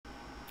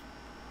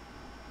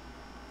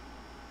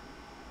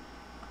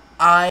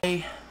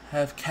I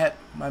have kept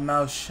my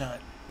mouth shut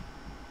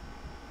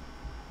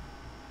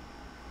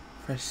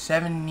for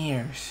 7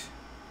 years.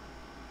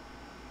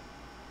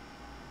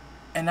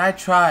 And I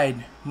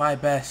tried my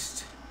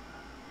best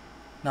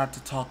not to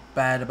talk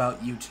bad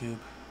about YouTube.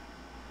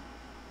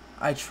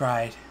 I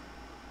tried.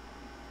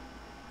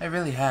 I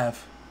really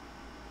have.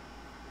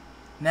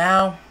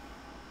 Now,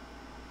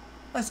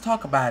 let's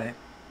talk about it.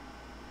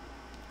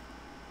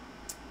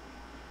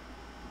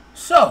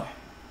 So,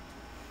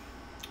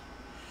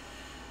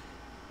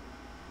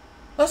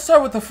 let's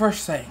start with the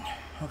first thing,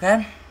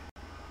 okay?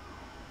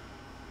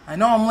 I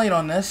know I'm late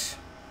on this,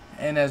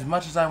 and as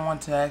much as I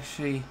want to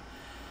actually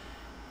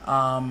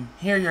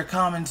hear your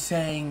comments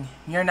saying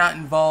you're not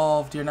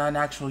involved, you're not an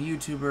actual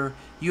YouTuber,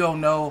 you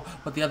don't know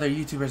what the other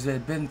YouTubers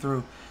have been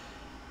through.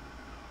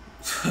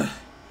 If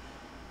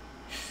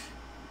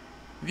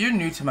you're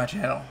new to my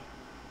channel,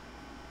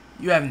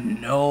 you have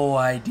no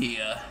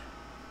idea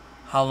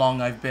how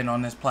long I've been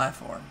on this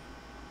platform.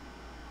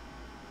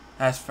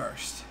 That's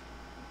first.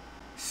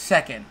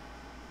 Second,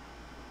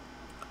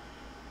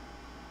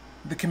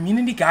 the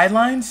community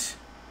guidelines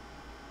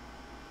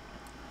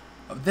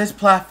of this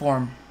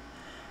platform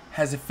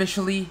has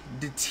officially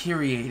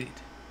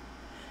deteriorated.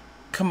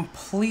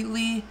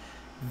 Completely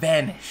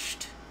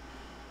vanished.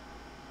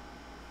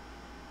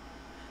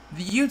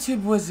 The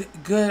YouTube was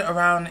good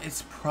around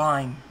its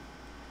prime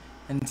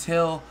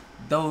until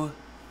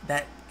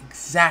that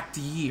exact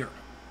year.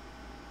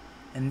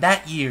 And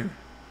that year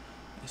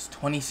is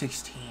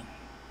 2016.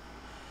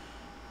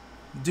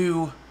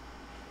 Due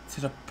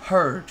to the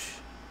purge,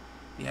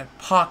 the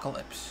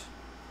apocalypse,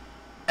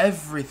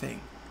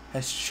 everything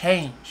has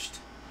changed.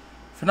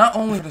 For not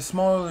only the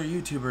smaller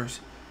YouTubers,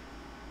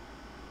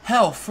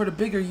 hell, for the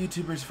bigger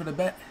YouTubers for the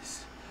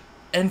best,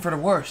 and for the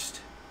worst.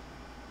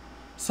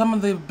 Some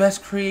of the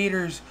best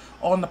creators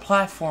on the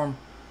platform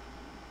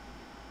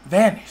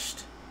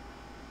vanished.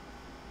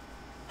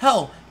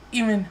 Hell,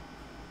 even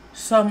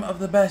some of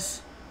the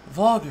best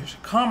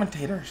vloggers,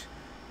 commentators,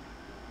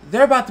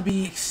 they're about to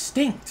be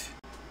extinct.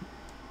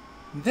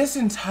 This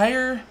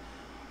entire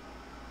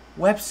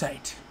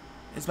website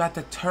is about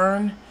to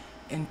turn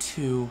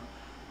into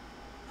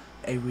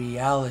a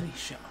reality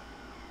show.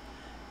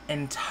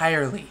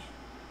 Entirely.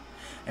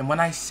 And when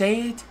I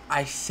say it,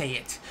 I say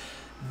it.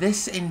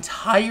 This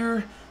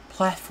entire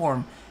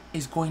platform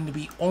is going to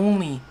be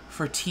only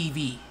for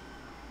TV.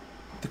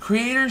 The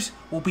creators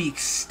will be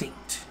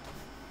extinct.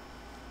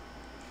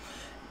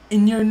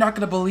 And you're not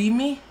going to believe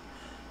me?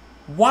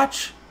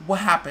 Watch what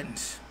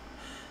happens.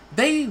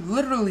 They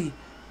literally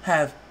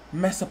have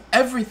messed up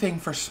everything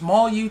for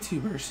small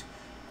YouTubers.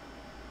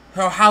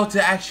 How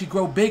to actually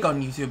grow big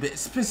on YouTube.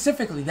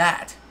 Specifically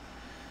that.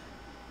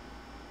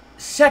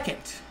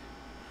 Second,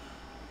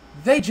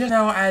 they just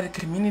now added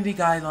community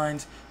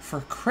guidelines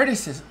for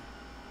criticism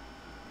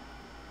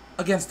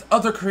against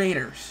other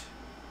creators.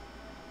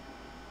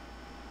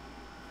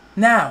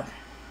 Now,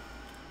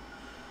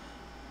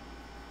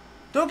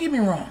 don't get me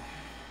wrong.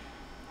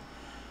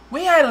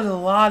 We had a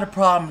lot of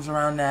problems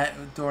around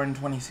that during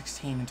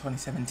 2016 and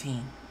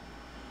 2017.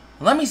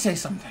 Let me say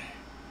something.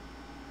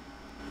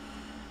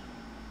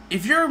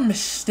 If you're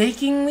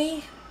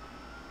mistakenly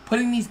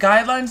putting these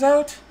guidelines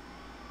out,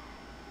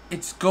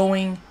 it's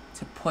going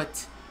to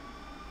put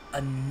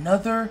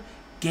another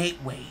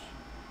gateway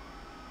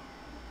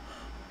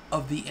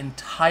of the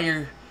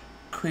entire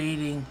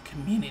creating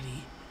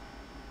community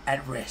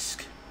at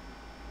risk.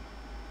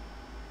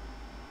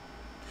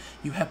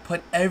 You have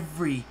put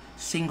every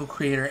single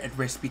creator at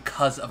risk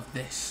because of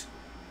this.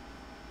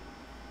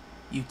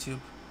 YouTube.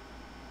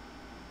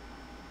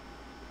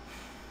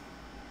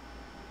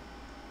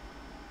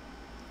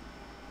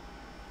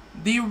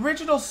 The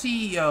original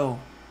CEO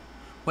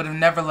would have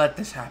never let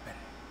this happen.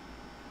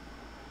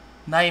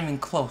 Not even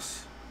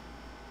close.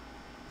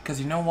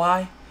 Because you know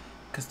why?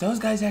 Because those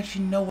guys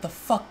actually know what the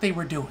fuck they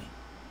were doing.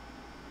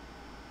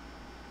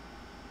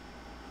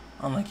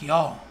 Unlike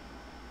y'all.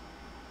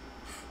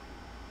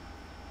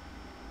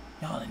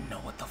 Y'all didn't know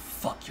what the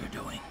fuck you're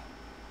doing.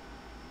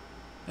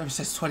 Ever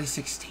since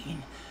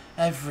 2016,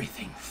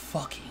 everything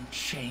fucking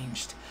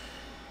changed.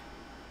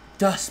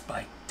 Dust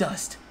by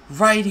dust,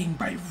 writing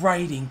by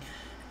writing.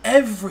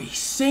 Every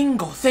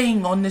single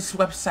thing on this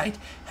website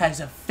has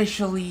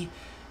officially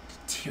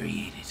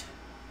deteriorated.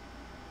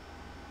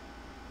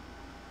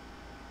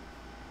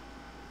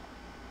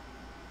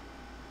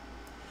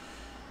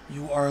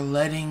 You are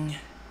letting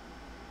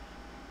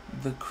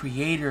the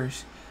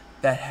creators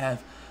that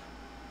have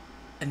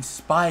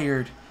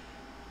inspired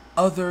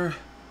other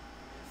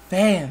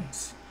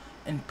fans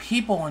and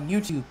people on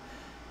YouTube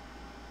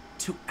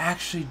to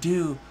actually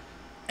do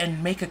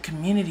and make a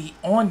community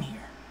on here.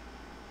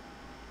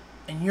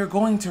 And you're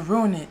going to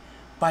ruin it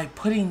by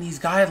putting these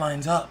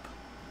guidelines up.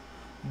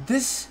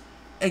 This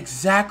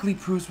exactly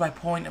proves my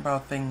point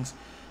about things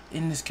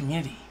in this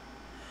community.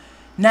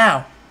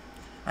 Now,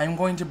 I'm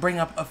going to bring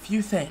up a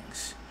few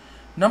things.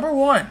 Number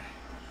one,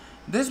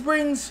 this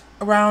brings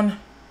around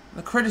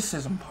the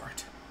criticism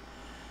part.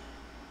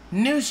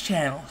 News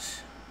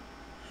channels.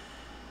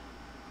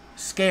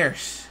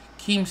 Scarce.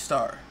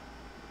 Keemstar,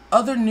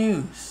 other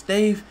news.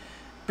 They've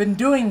been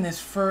doing this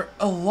for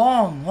a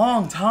long,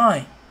 long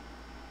time.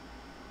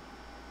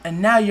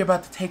 And now you're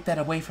about to take that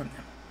away from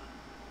them.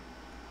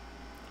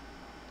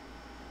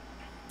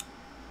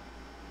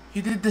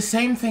 You did the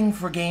same thing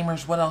for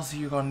gamers. What else are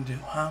you going to do,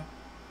 huh?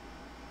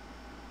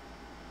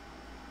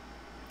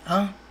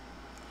 Huh?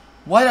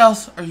 What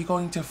else are you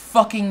going to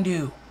fucking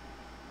do?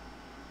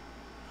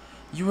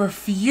 You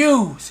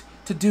refuse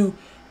to do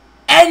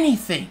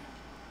anything.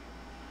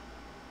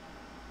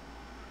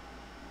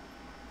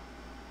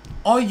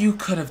 All you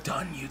could have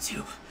done,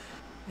 YouTube,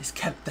 is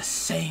kept the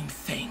same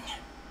thing.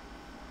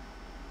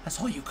 That's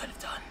all you could have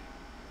done.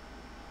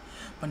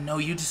 But no,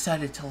 you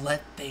decided to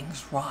let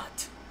things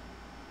rot.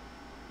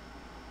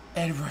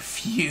 And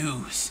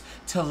refuse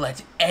to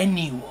let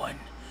anyone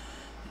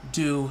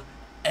do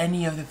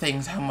any of the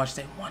things how much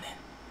they wanted.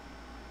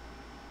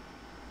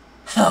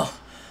 Hell,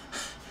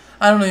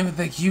 I don't even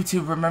think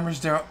YouTube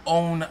remembers their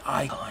own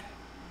icon.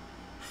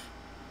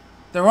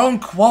 Their own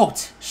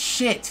quote.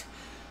 Shit.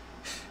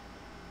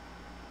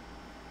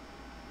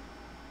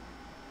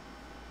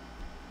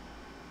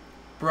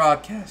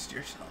 Broadcast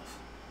yourself.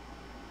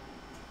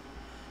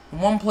 In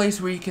one place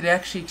where you could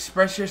actually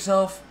express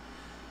yourself,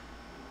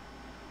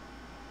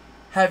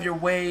 have your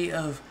way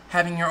of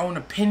having your own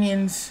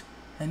opinions,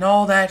 and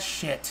all that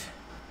shit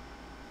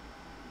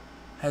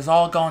has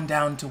all gone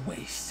down to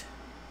waste.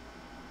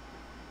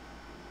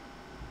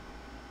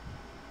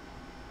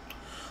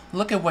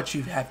 Look at what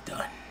you have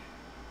done.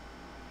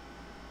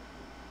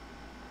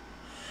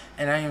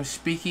 And I am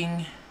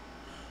speaking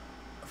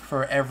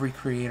for every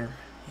creator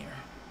here.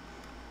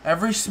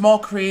 Every small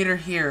creator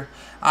here,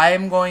 I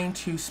am going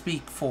to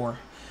speak for.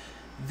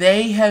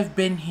 They have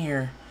been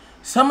here.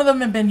 Some of them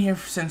have been here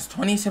since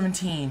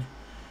 2017.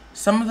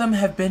 Some of them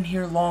have been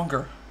here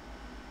longer.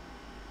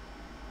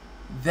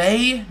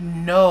 They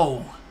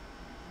know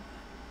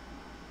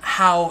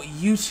how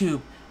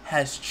YouTube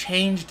has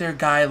changed their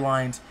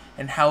guidelines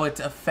and how it's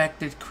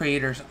affected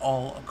creators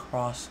all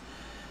across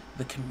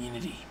the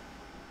community.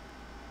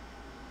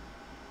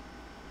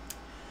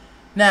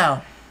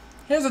 Now,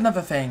 here's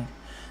another thing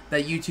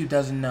that YouTube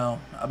doesn't know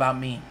about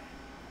me.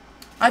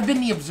 I've been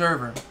the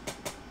observer.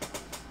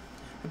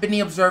 I've been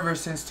the observer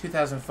since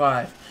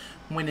 2005,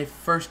 when it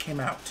first came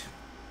out.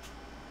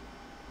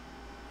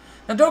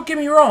 Now, don't get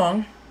me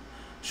wrong.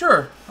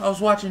 Sure, I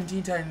was watching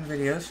Teen Titan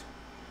videos.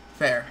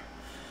 Fair.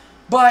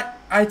 But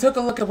I took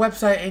a look at the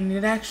website, and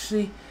it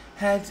actually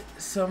had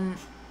some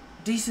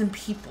decent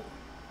people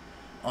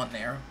on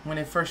there when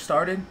it first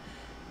started.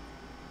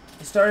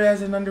 It started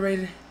as an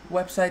underrated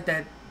website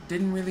that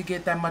didn't really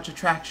get that much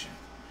attraction.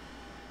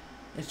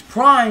 Its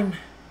prime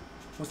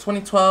was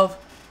 2012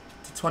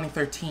 to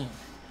 2013.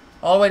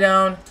 All the way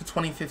down to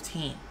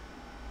 2015.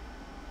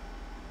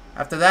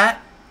 After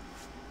that,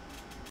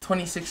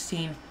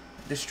 2016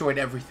 destroyed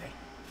everything.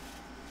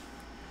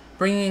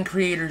 Bringing in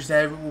creators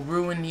that will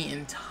ruin the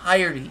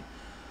entirety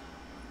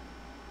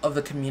of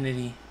the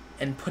community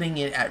and putting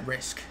it at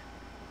risk.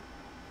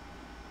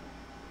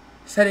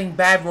 Setting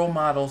bad role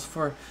models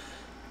for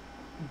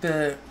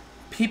the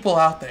people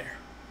out there.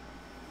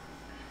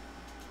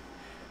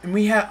 And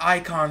we have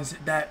icons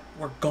that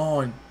were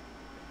gone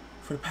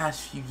for the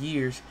past few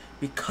years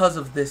because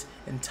of this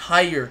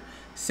entire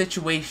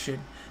situation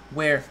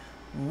where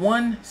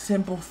one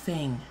simple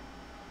thing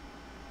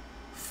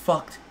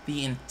fucked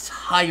the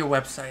entire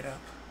website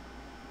up.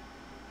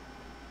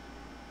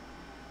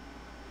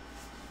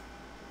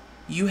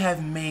 You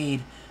have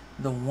made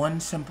the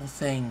one simple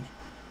thing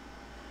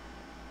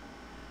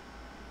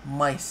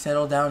might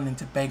settle down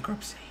into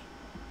bankruptcy.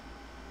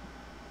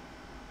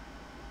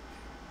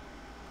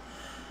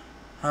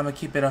 I'm gonna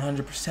keep it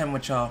 100%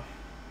 with y'all.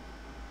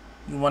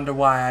 You wonder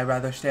why I'd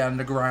rather stay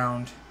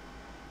underground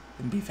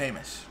than be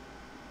famous.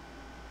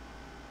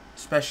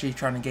 Especially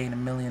trying to gain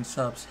 1 million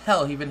subs.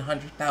 Hell, even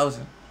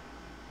 100,000.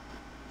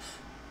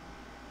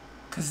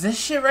 Cause this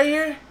shit right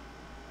here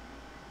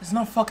is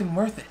not fucking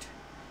worth it.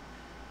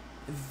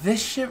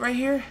 This shit right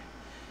here,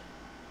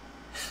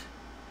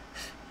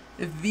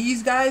 if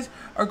these guys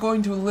are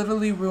going to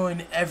literally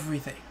ruin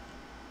everything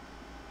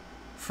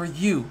for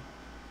you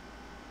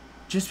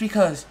just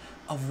because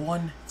of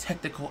one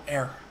technical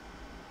error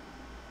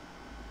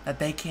that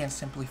they can't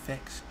simply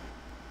fix.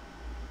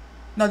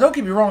 Now, don't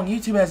get me wrong,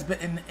 YouTube has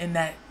been in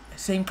that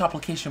same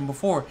complication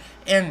before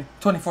in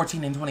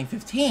 2014 and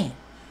 2015.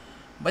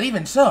 But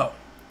even so,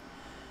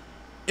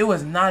 it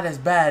was not as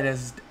bad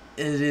as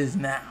it is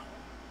now.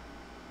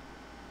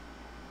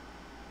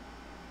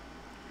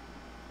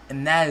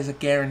 And that is a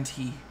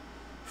guarantee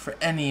for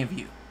any of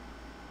you.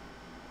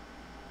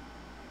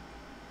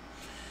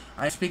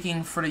 I'm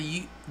speaking for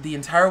the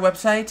entire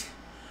website.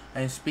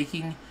 I am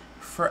speaking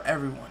for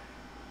everyone.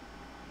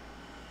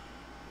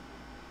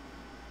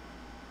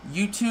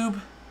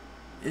 YouTube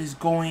is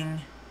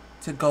going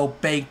to go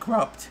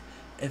bankrupt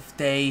if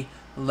they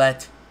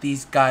let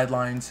these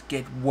guidelines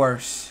get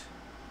worse.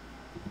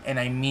 And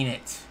I mean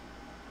it.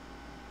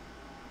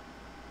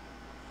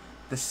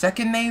 The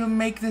second they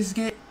make this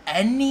get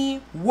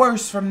any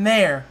worse from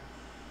there,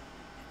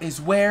 is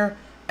where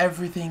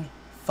everything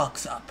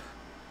fucks up.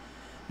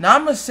 Now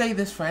I'm going to say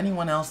this for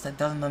anyone else that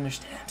doesn't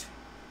understand.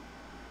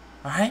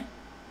 Alright?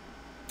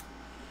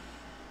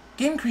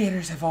 Game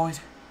creators have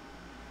always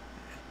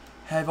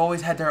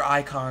had their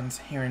icons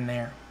here and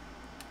there.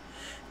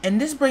 And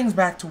this brings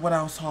back to what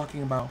I was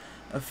talking about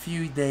a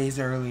few days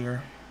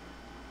earlier.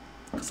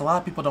 Because a lot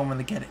of people don't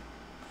really get it.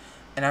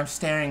 And I'm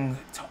staring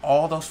to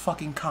all those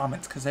fucking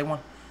comments because they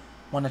want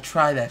to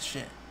try that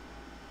shit.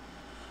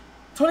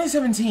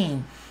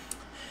 2017,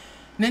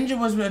 Ninja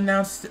was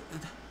announced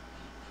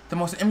the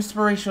most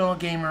inspirational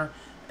gamer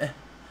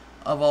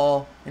of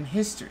all in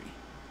history,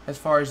 as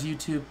far as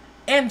YouTube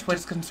and Twitch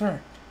is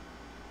concerned.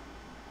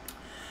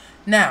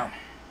 Now,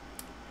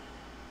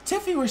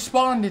 Tiffy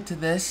responded to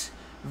this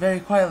very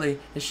quietly,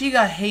 as she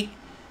got hate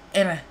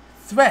and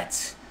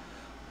threats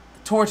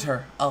towards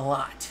her a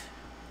lot.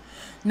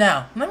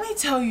 Now, let me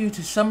tell you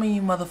to some of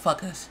you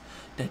motherfuckers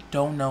that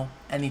don't know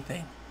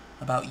anything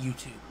about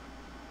YouTube.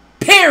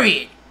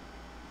 Period!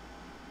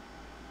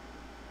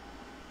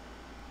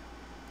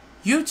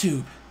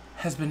 YouTube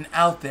has been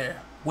out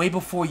there way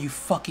before you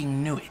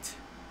fucking knew it.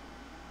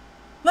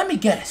 Let me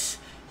guess.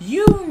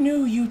 You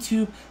knew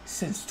YouTube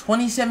since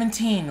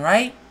 2017,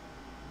 right?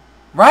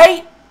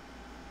 Right?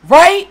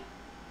 Right?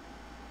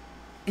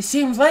 It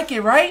seems like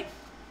it, right?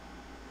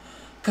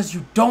 Because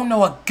you don't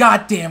know a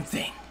goddamn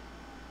thing.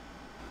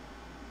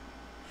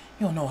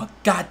 You don't know a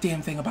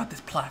goddamn thing about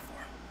this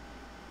platform.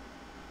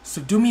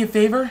 So do me a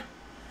favor.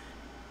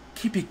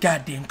 Keep your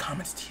goddamn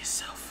comments to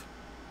yourself.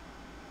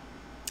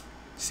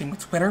 Same with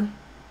Twitter.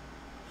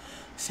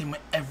 Same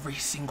with every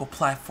single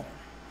platform.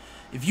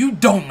 If you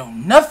don't know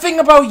nothing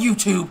about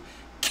YouTube,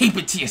 keep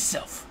it to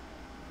yourself.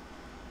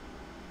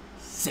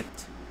 Zip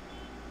it.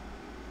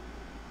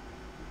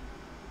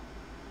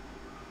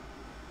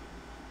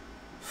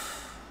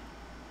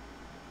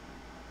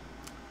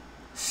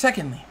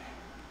 Secondly,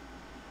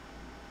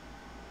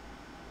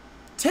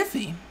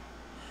 Tiffy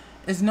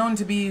is known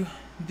to be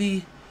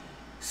the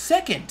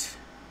second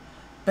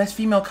best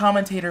female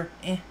commentator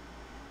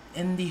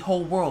in the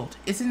whole world.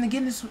 It's in the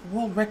Guinness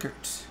World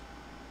Records.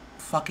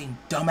 Fucking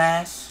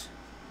dumbass.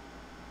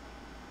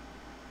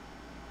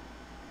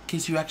 In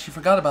case you actually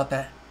forgot about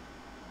that.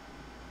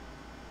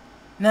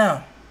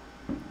 Now,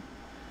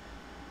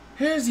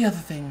 here's the other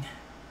thing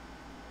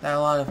that a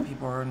lot of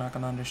people are not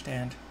going to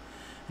understand.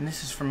 And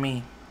this is from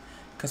me.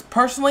 Because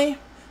personally,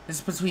 this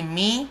is between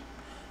me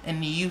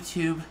and the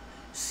YouTube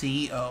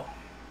CEO.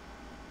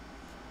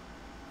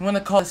 You want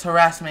to call this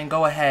harassment,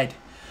 go ahead.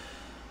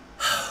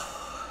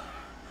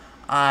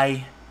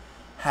 I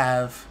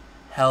have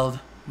held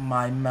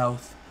my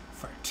mouth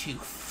for too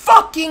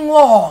fucking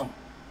long.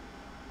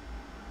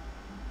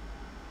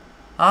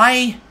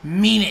 I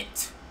mean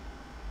it.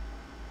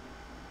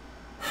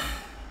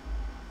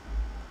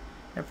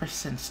 Ever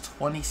since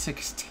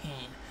 2016,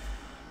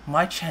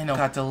 my channel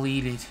got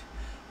deleted.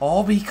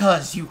 All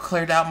because you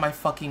cleared out my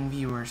fucking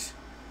viewers.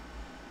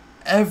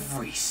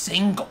 Every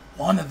single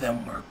one of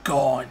them were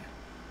gone.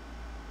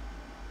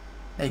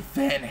 They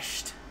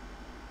vanished.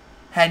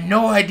 Had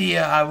no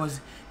idea I was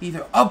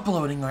either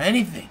uploading or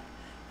anything.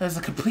 There was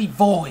a complete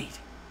void.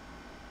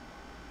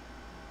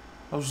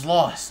 I was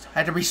lost. I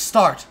had to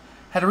restart.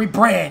 Had to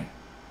rebrand.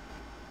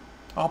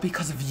 All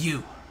because of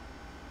you.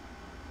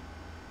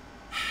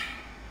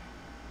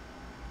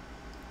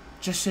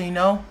 Just so you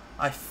know,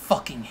 I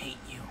fucking hate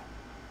you.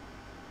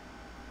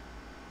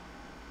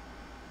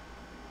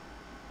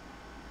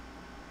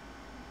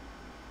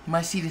 You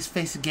might see this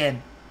face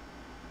again.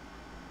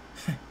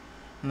 And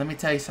let me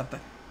tell you something.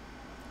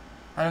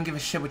 I don't give a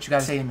shit what you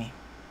gotta say to me.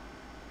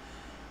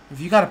 If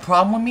you got a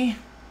problem with me,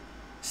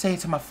 say it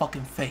to my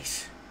fucking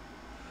face.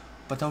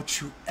 But don't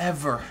you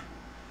ever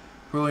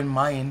ruin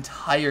my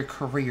entire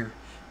career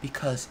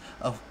because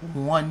of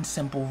one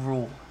simple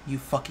rule you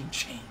fucking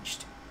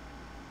changed.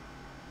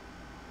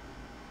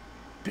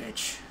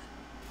 Bitch.